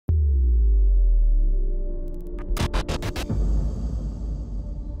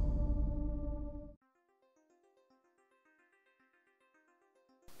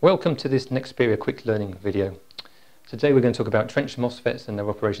Welcome to this Nexperia quick learning video. Today we're going to talk about trench MOSFETs and their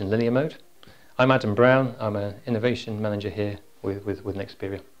operation in linear mode. I'm Adam Brown, I'm an innovation manager here with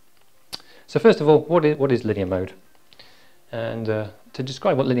Nexperia. So first of all, what is linear mode? And to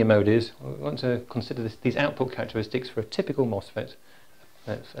describe what linear mode is, we want to consider these output characteristics for a typical MOSFET.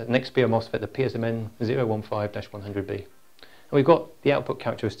 That's a Nexperia MOSFET, the PSMN 015-100B. And we've got the output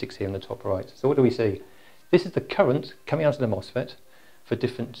characteristics here in the top right. So what do we see? This is the current coming out of the MOSFET for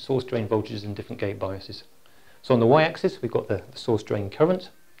different source drain voltages and different gate biases. So on the y-axis we've got the source drain current,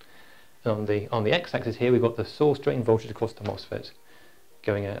 and on the x-axis here we've got the source drain voltage across the MOSFET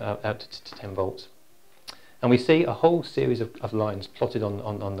going out to 10 volts. And we see a whole series of lines plotted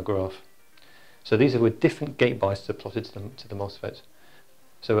on the graph. So these are with different gate biases are plotted to the MOSFET.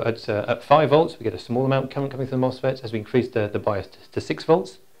 So at 5 volts we get a small amount of current coming from the MOSFET. As we increase the bias to 6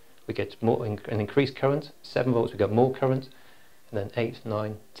 volts we get an increased current. 7 volts we get more current. And then 8,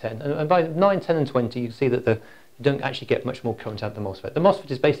 9, 10, and by 9, 10 and 20 you can see that you don't actually get much more current out of the MOSFET. The MOSFET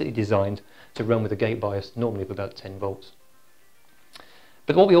is basically designed to run with a gate bias normally of about 10 volts.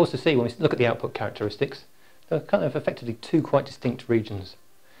 But what we also see when we look at the output characteristics, there are kind of effectively two quite distinct regions.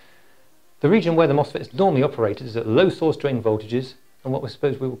 The region where the MOSFET is normally operated is at low source drain voltages and what we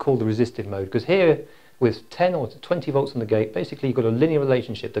suppose we will call the resistive mode, because here with 10 or 20 volts on the gate, basically you've got a linear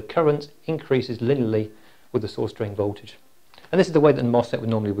relationship. The current increases linearly with the source drain voltage. And this is the way that the MOSFET would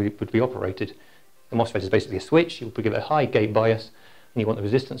normally be operated. The MOSFET is basically a switch. You would give it a high gate bias and you want the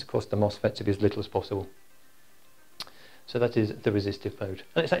resistance across the MOSFET to be as little as possible. So that is the resistive mode.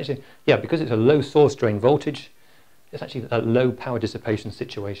 And it's actually, because it's a low source drain voltage, it's actually a low power dissipation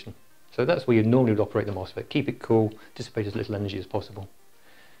situation. So that's where you normally would operate the MOSFET. Keep it cool, dissipate as little energy as possible.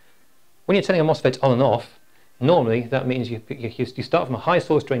 When you're turning a MOSFET on and off, normally that means you start from a high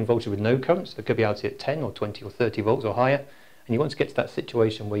source drain voltage with no current, so it could be out at 10 or 20 or 30 volts or higher. And you want to get to that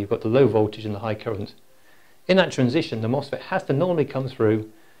situation where you've got the low voltage and the high current. In that transition, the MOSFET has to normally come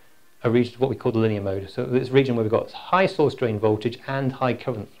through a region of what we call the linear mode. So this region where we've got high source drain voltage and high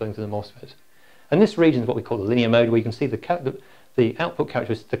current flowing through the MOSFET. And this region is what we call the linear mode, where you can see the output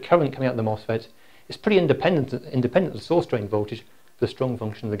characteristics, the current coming out of the MOSFET is pretty independent of the source drain voltage for the strong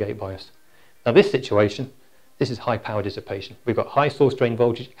function of the gate bias. Now this situation, this is high power dissipation. We've got high source drain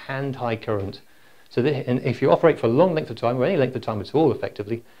voltage and high current. So and if you operate for a long length of time, or any length of time at all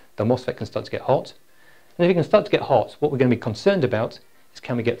effectively, the MOSFET can start to get hot. And if it can start to get hot, what we're going to be concerned about is,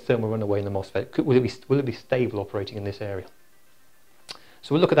 can we get thermal runaway in the MOSFET? Will it be stable operating in this area?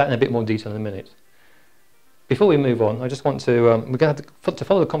 So we'll look at that in a bit more detail in a minute. Before we move on, I just want to, we're going to have to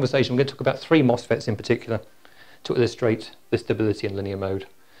follow the conversation. We're going to talk about 3 MOSFETs in particular to illustrate the stability in linear mode.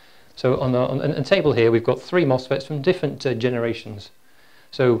 So on a table here, we've got 3 MOSFETs from different generations.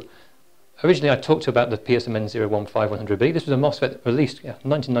 So originally I talked about the PSMN 015-100B. This was a MOSFET released in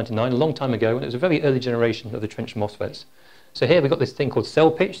 1999, a long time ago, and it was a very early generation of the trench MOSFETs. So here we've got this thing called cell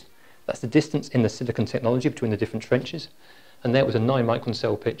pitch. That's the distance in the silicon technology between the different trenches. And there was a 9 micron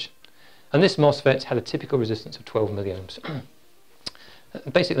cell pitch. And this MOSFET had a typical resistance of 12 milliohms.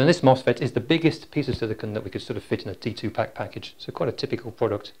 Basically, this MOSFET is the biggest piece of silicon that we could sort of fit in a T2 pack package. So quite a typical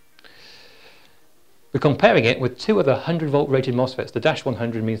product. We're comparing it with 2 other 100 volt rated MOSFETs. The dash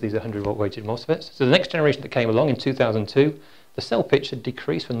 100 means these are 100 volt rated MOSFETs. So the next generation that came along in 2002, the cell pitch had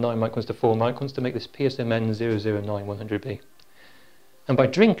decreased from 9 microns to 4 microns to make this PSMN 009-100B. And by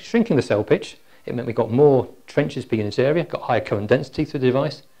shrinking the cell pitch, it meant we got more trenches per unit area, got higher current density through the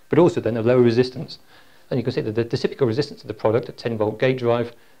device, but also then a lower resistance. And you can see that the typical resistance of the product at 10 volt gate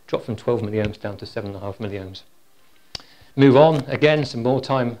drive dropped from 12 milliohms down to 7.5 milliohms. Move on, again, some more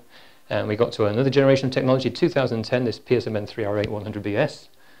time. And we got to another generation of technology. In 2010, this PSMN 3R8-100BS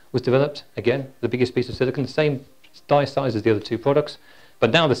was developed. Again, the biggest piece of silicon, the same die size as the other 2 products.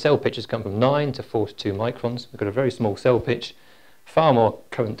 But now the cell pitch has come from 9 to 42 microns. We've got a very small cell pitch, far more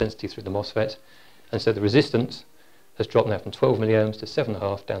current density through the MOSFET. And so the resistance has dropped now from 12 milliohms to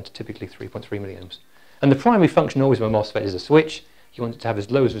 7.5 down to typically 3.3 milliohms. And the primary function always of a MOSFET is a switch. You want it to have as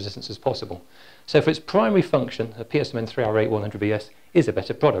low as resistance as possible. So for its primary function, a PSMN 3R8-100BS is a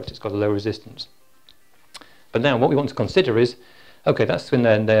better product. It's got a low resistance. But now what we want to consider is, okay, that's in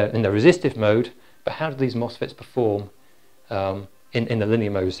their resistive mode, but how do these MOSFETs perform in the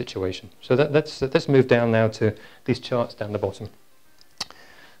linear mode situation? So let's move down now to these charts down the bottom.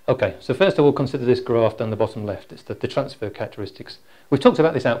 Okay, so first of all, consider this graph down the bottom left. It's the transfer characteristics. We've talked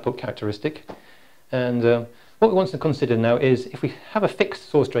about this output characteristic, and what we want to consider now is, if we have a fixed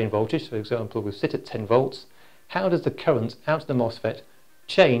source drain voltage, for example, we sit at 10 volts, how does the current out of the MOSFET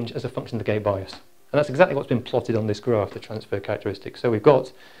change as a function of the gate bias? And that's exactly what's been plotted on this graph, the transfer characteristics. So we've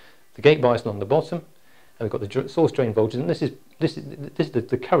got the gate bias along the bottom, and we've got the source drain voltage, and this is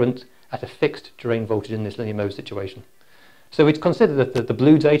the current at a fixed drain voltage in this linear mode situation. So we consider the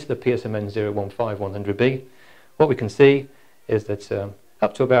blue data, the PSMN 015100B. What we can see is that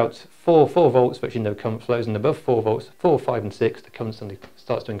up to about 4 volts, virtually no current flows, and above 4 volts, 4, 5 and 6, the current suddenly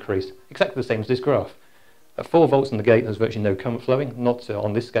starts to increase. Exactly the same as this graph. At 4 volts in the gate, there's virtually no current flowing, not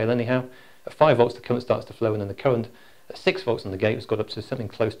on this scale anyhow. At 5 volts, the current starts to flow, and then the current at 6 volts in the gate has got up to something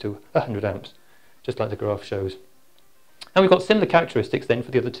close to 100 amps, just like the graph shows. And we've got similar characteristics then for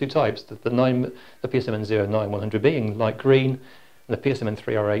the other two types, the PSMN 09100B in light green, and the PSMN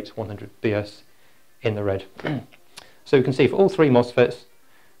 3R8 100BS in the red. So you can see for all three MOSFETs,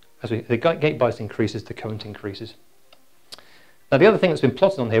 as the gate bias increases, the current increases. Now the other thing that's been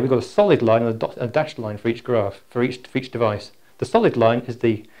plotted on here, we've got a solid line and a dashed line for each graph, for each device. The solid line is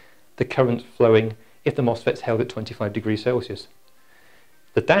the current flowing if the MOSFET's held at 25 degrees Celsius.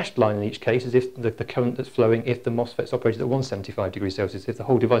 The dashed line in each case is if the current that's flowing if the MOSFET's operated at 175 degrees Celsius, if the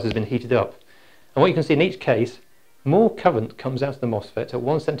whole device has been heated up. And what you can see in each case, more current comes out of the MOSFET at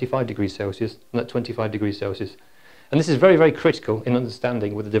 175 degrees Celsius than at 25 degrees Celsius. And this is very, very critical in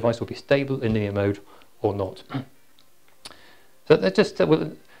understanding whether the device will be stable in linear mode or not. So let's just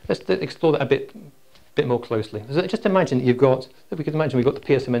explore that a bit more closely. So just imagine that we've got the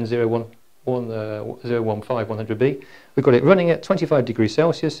PSMN 015100B. We've got it running at 25 degrees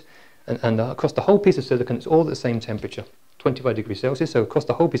Celsius, and across the whole piece of silicon, it's all at the same temperature, 25 degrees Celsius. So across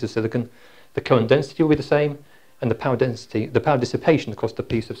the whole piece of silicon, the current density will be the same, and the power dissipation across the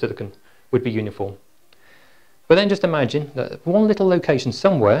piece of silicon would be uniform. But then just imagine that one little location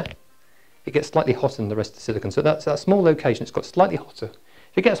somewhere, it gets slightly hotter than the rest of the silicon. So that's that small location, it's got slightly hotter.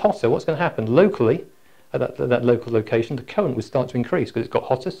 If it gets hotter, what's going to happen? Locally, at that local location, the current would start to increase because it's got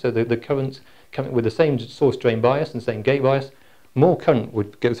hotter, so the current coming with the same source drain bias and same gate bias, more current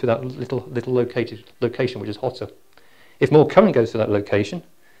would go through that little location which is hotter. If more current goes through that location,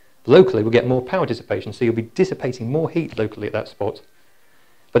 locally we'll get more power dissipation, so you'll be dissipating more heat locally at that spot.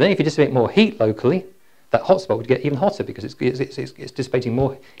 But then if you dissipate more heat locally, that hot spot would get even hotter because it's dissipating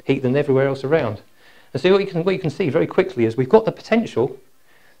more heat than everywhere else around. And so what you can see very quickly is we've got the potential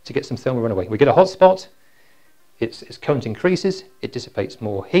to get some thermal runaway. We get a hot spot, its current increases, it dissipates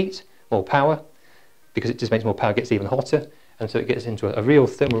more heat, more power. Because it dissipates more power, it gets even hotter, and so it gets into a real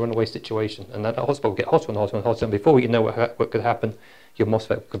thermal runaway situation. And that hot spot will get hotter and hotter and hotter, and before you know what could happen, your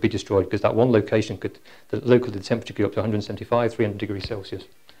MOSFET could be destroyed because that one location locally the temperature could go up to 175, 300 degrees Celsius.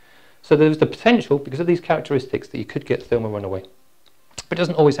 So there's the potential, because of these characteristics, that you could get thermal runaway. But it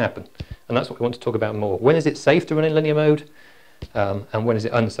doesn't always happen, and that's what we want to talk about more. When is it safe to run in linear mode, and when is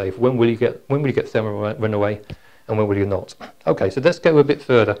it unsafe? When will you get thermal runaway, and when will you not? Okay, so let's go a bit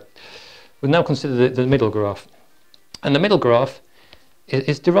further. We'll now consider the middle graph. And the middle graph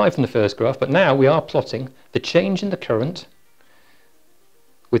is derived from the first graph, but now we are plotting the change in the current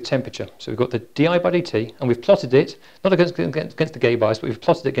with temperature. So we've got the di by dt, and we've plotted it, not against the gate bias, but we've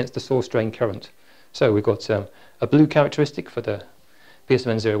plotted it against the source drain current. So we've got a blue characteristic for the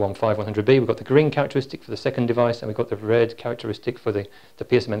PSMN 015100B, we've got the green characteristic for the second device, and we've got the red characteristic for the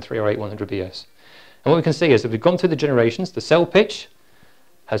PSMN 3R8 100BS. And what we can see is that we've gone through the generations. The cell pitch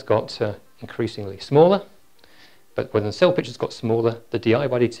has got increasingly smaller, but when the cell pitch has got smaller, the di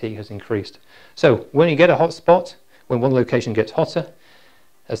by dt has increased. So when you get a hot spot, when one location gets hotter,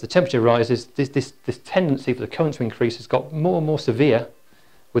 as the temperature rises, this tendency for the current to increase has got more and more severe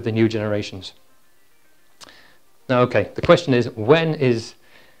with the new generations. Now, okay, the question is, when is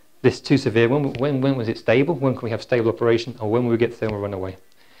this too severe? When was it stable? When can we have stable operation? Or when will we get thermal runaway?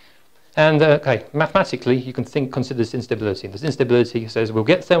 And okay, mathematically, you can consider this instability. This instability says we'll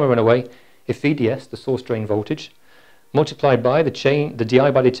get thermal runaway if VDS, the source drain voltage, multiplied by the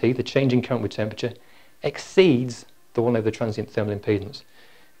di by dt, the change in current with temperature, exceeds the 1 over the transient thermal impedance.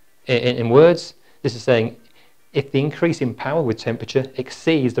 In words, this is saying if the increase in power with temperature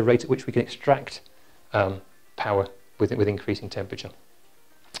exceeds the rate at which we can extract power with increasing temperature.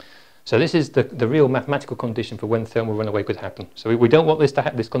 So this is the real mathematical condition for when thermal runaway could happen. So we don't want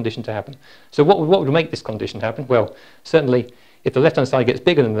this condition to happen. So what would make this condition happen? Well, certainly if the left-hand side gets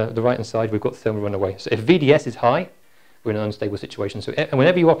bigger than the right-hand side, we've got thermal runaway. So if VDS is high, we're in an unstable situation. So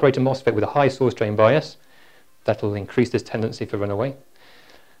whenever you operate a MOSFET with a high source drain bias, that will increase this tendency for runaway.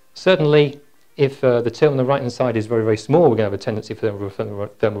 Certainly, if the term on the right-hand side is very, very small, we're going to have a tendency for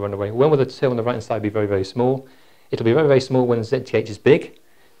thermal runaway. When will the term on the right-hand side be very, very small? It'll be very, very small when ZTH is big.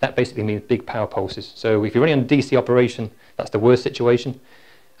 That basically means big power pulses. So if you're running on DC operation, that's the worst situation.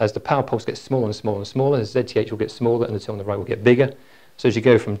 As the power pulse gets smaller and smaller and smaller, the ZTH will get smaller and the term on the right will get bigger. So as you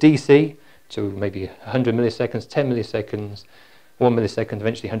go from DC to maybe 100 milliseconds, 10 milliseconds, 1 millisecond,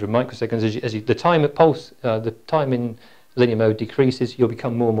 eventually 100 microseconds. The time at pulse, the time in linear mode decreases, you'll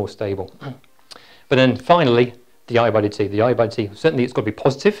become more and more stable. But then finally, the I by dt. The I by dt, certainly it's got to be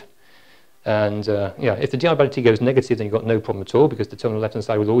positive. And yeah, if the di by dt goes negative, then you've got no problem at all, because the terminal left-hand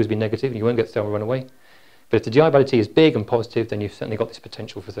side will always be negative and you won't get thermal runaway. But if the di by dt is big and positive, then you've certainly got this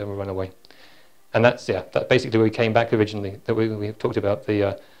potential for thermal runaway. And that's basically where we came back originally, that we talked about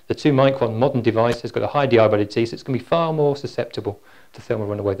the 2 micron modern device has got a high di by dt, so it's going to be far more susceptible to thermal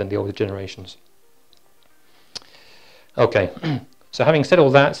runaway than the older generations. Okay, so having said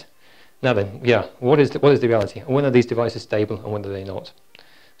all that, now then, yeah, what is the reality? When are these devices stable and when are they not?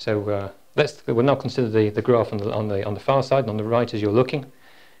 So we'll now consider the graph on the far side and on the right as you're looking.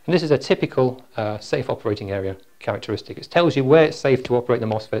 And this is a typical safe operating area characteristic. It tells you where it's safe to operate the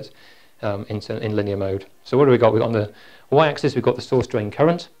MOSFET in linear mode. So what do we got? On the y-axis we've got the source drain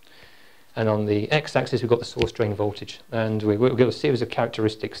current, and on the x-axis we've got the source drain voltage. And we've got a series of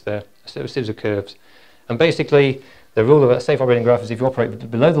characteristics there, a series of curves. And basically the rule of a safe operating graph is if you operate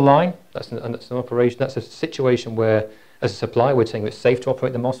below the line, that's a situation where, as a supplier, we're saying it's safe to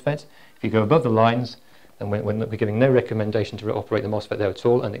operate the MOSFET. If you go above the lines, then we're giving no recommendation to operate the MOSFET there at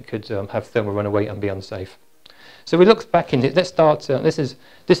all, and it could have thermal runaway and be unsafe. So we look back in it. Let's start. This is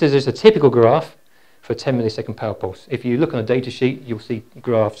just a typical graph for a 10 millisecond power pulse. If you look on a data sheet, you'll see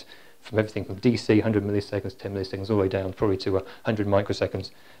graphs from everything from DC 100 milliseconds, 10 milliseconds, all the way down probably to 100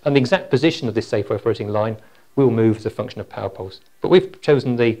 microseconds. And the exact position of this safe operating line will move as a function of power pulse. But we've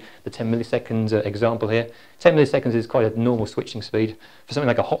chosen the 10 millisecond example here. 10 milliseconds is quite a normal switching speed. For something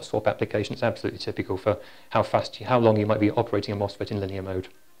like a hot swap application, it's absolutely typical for how long you might be operating a MOSFET in linear mode.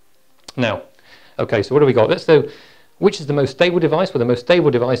 Now, okay, so what do we got? Let's do, which is the most stable device? Well, the most stable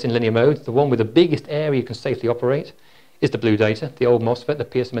device in linear mode, the one with the biggest area you can safely operate, is the blue data, the old MOSFET, the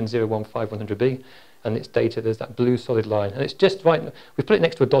PSMN015100B. And its data, there's that blue solid line, and it's just right. We've put it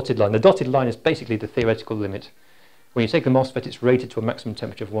next to a dotted line. The dotted line is basically the theoretical limit. When you take the MOSFET, it's rated to a maximum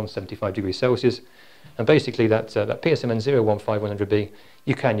temperature of 175 degrees Celsius, and basically that PSMN015100B,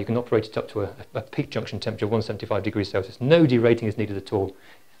 you can operate it up to a peak junction temperature of 175 degrees Celsius. No derating is needed at all.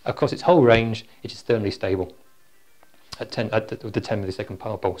 Across its whole range, it is thermally stable at the 10 millisecond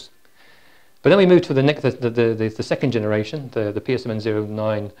power pulse. But then we move to the second generation, the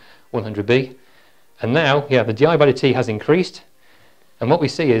PSMN09100B. And now, yeah, the di by dt has increased, and what we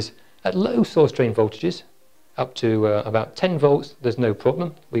see is at low source drain voltages, up to about 10 volts, there's no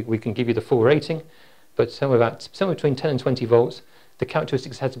problem. We can give you the full rating, but somewhere between 10 and 20 volts, the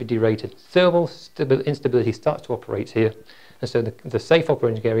characteristics have to be derated. Thermal instability starts to operate here, and so the safe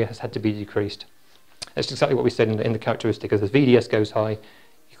operating area has had to be decreased. That's exactly what we said in the characteristic. As the VDS goes high,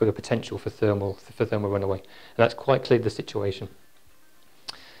 you've got a potential for thermal runaway, and that's quite clearly the situation.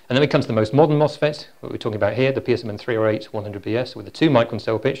 And then we come to the most modern MOSFET, what we're talking about here, the PSMN308-100BS with a 2 micron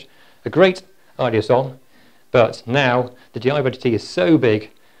cell pitch, a great RDS-on, but now the di by dt is so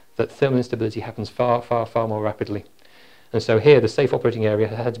big that thermal instability happens far, far, far more rapidly. And so here the safe operating area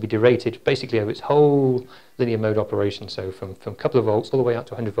had to be derated basically over its whole linear mode operation. So from a couple of volts all the way out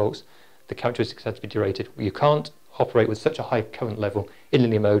to 100 volts, the characteristics had to be derated. You can't operate with such a high current level in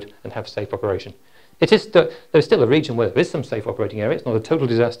linear mode and have safe operation. There's still a region where there is some safe operating area. It's not a total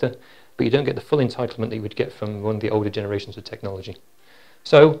disaster, but you don't get the full entitlement that you would get from one of the older generations of technology.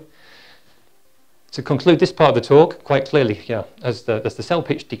 So, to conclude this part of the talk, quite clearly, yeah, as the cell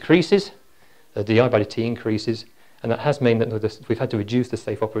pitch decreases, the di by dt increases, and that has meant that we've had to reduce the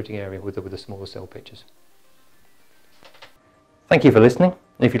safe operating area with the smaller cell pitches. Thank you for listening.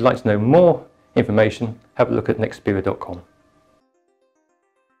 And if you'd like to know more information, have a look at nexperia.com.